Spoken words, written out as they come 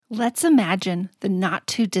Let's imagine the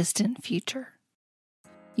not-too-distant future.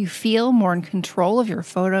 You feel more in control of your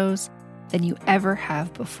photos than you ever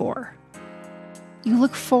have before. You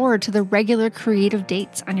look forward to the regular creative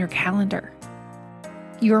dates on your calendar.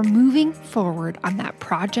 You are moving forward on that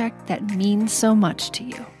project that means so much to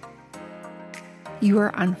you. You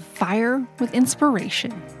are on fire with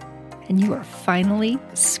inspiration, and you are finally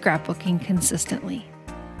scrapbooking consistently.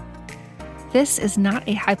 This is not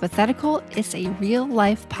a hypothetical, it's a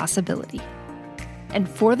real-life possibility. And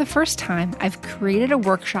for the first time, I've created a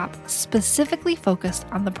workshop specifically focused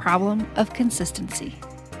on the problem of consistency.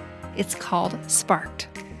 It's called Sparked,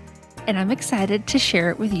 and I'm excited to share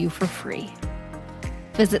it with you for free.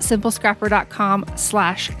 Visit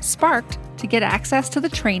simplescrapper.com/sparked to get access to the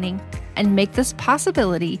training and make this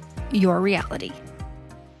possibility your reality.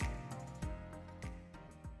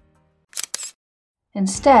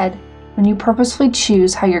 Instead, when you purposefully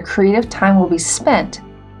choose how your creative time will be spent,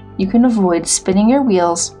 you can avoid spinning your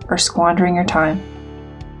wheels or squandering your time.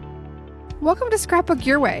 Welcome to Scrapbook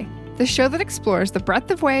Your Way, the show that explores the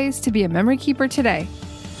breadth of ways to be a memory keeper today.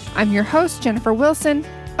 I'm your host, Jennifer Wilson,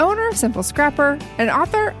 owner of Simple Scrapper and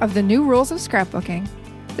author of The New Rules of Scrapbooking.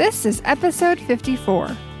 This is episode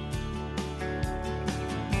 54.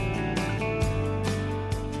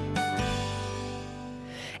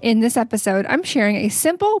 In this episode, I'm sharing a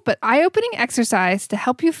simple but eye-opening exercise to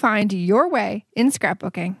help you find your way in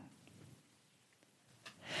scrapbooking.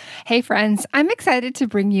 Hey friends, I'm excited to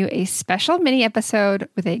bring you a special mini episode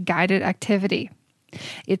with a guided activity.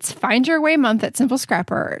 It's Find Your Way Month at Simple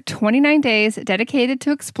Scrapper, 29 days dedicated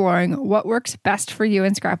to exploring what works best for you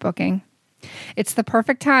in scrapbooking. It's the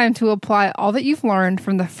perfect time to apply all that you've learned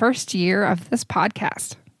from the first year of this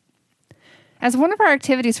podcast. As one of our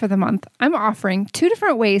activities for the month, I'm offering 2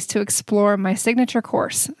 different ways to explore my signature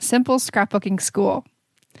course, Simple Scrapbooking School.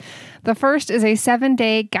 The first is a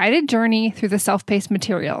 7-day guided journey through the self-paced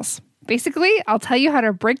materials. Basically, I'll tell you how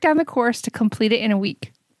to break down the course to complete it in a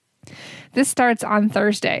week. This starts on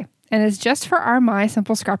Thursday and is just for our My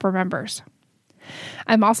Simple Scrapper members.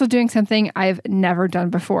 I'm also doing something I've never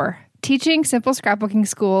done before, teaching Simple Scrapbooking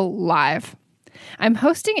School live. I'm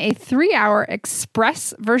hosting a 3-hour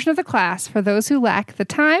express version of the class for those who lack the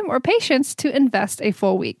time or patience to invest a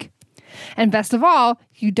full week. And best of all,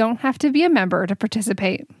 you don't have to be a member to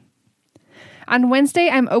participate. On Wednesday,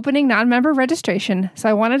 I'm opening non-member registration, so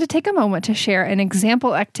I wanted to take a moment to share an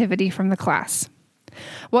example activity from the class.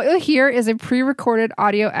 What you'll hear is a pre-recorded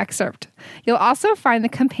audio excerpt. You'll also find the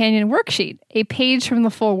companion worksheet, a page from the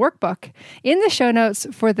full workbook, in the show notes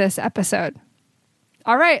for this episode.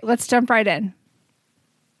 All right, let's jump right in.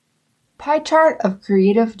 Pie chart of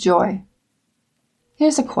creative joy.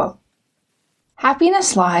 Here's a quote.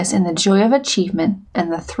 Happiness lies in the joy of achievement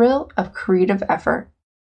and the thrill of creative effort.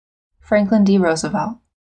 Franklin D. Roosevelt.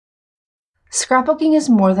 Scrapbooking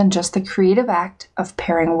is more than just the creative act of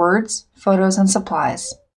pairing words, photos, and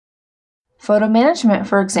supplies. Photo management,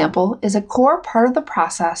 for example, is a core part of the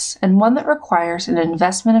process and one that requires an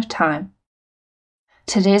investment of time.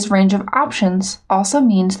 Today's range of options also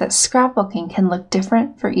means that scrapbooking can look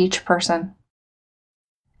different for each person.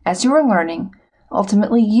 As you are learning,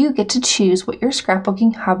 ultimately you get to choose what your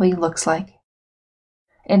scrapbooking hobby looks like.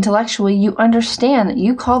 Intellectually, you understand that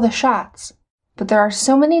you call the shots, but there are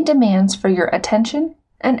so many demands for your attention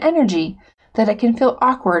and energy that it can feel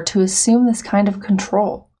awkward to assume this kind of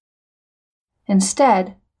control.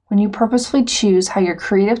 Instead, when you purposefully choose how your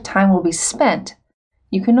creative time will be spent,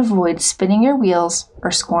 you can avoid spinning your wheels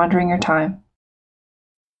or squandering your time.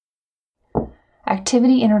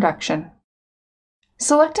 Activity introduction.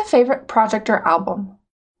 Select a favorite project or album.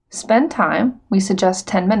 Spend time, we suggest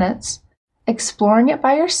 10 minutes, exploring it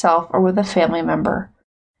by yourself or with a family member,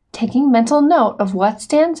 taking mental note of what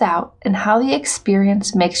stands out and how the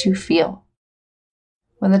experience makes you feel.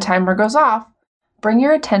 When the timer goes off, bring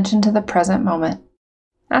your attention to the present moment.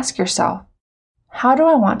 Ask yourself, how do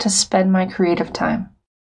I want to spend my creative time?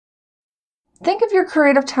 Think of your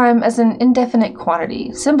creative time as an indefinite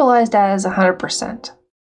quantity, symbolized as 100%.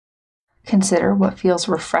 Consider what feels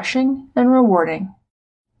refreshing and rewarding.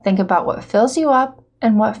 Think about what fills you up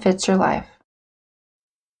and what fits your life.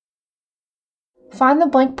 Find the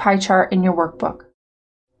blank pie chart in your workbook.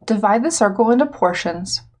 Divide the circle into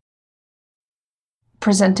portions,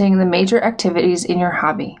 presenting the major activities in your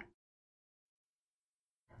hobby.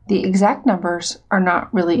 The exact numbers are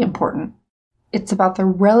not really important. It's about the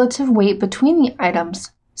relative weight between the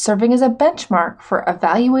items, serving as a benchmark for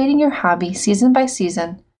evaluating your hobby season by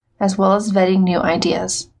season, as well as vetting new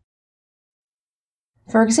ideas.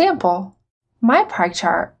 For example, my pie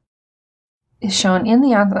chart is shown in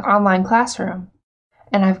the online classroom,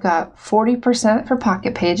 And I've got 40% for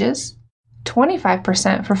pocket pages,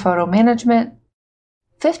 25% for photo management,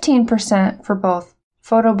 15% for both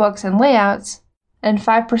photo books and layouts, and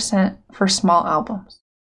 5% for small albums.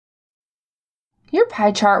 Your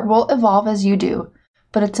pie chart will evolve as you do,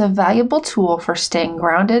 but it's a valuable tool for staying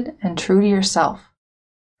grounded and true to yourself.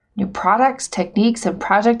 New products, techniques, and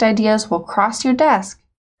project ideas will cross your desk,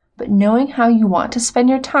 but knowing how you want to spend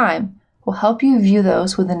your time will help you view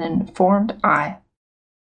those with an informed eye.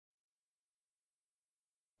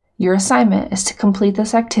 Your assignment is to complete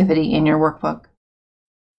this activity in your workbook.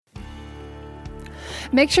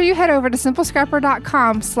 Make sure you head over to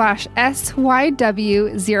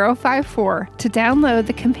simplescrapper.com/SYW054 to download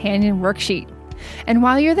the companion worksheet. And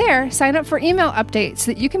while you're there, sign up for email updates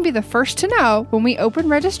so that you can be the first to know when we open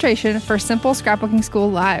registration for Simple Scrapbooking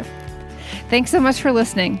School Live. Thanks so much for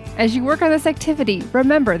listening. As you work on this activity,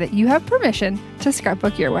 remember that you have permission to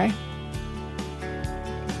scrapbook your way.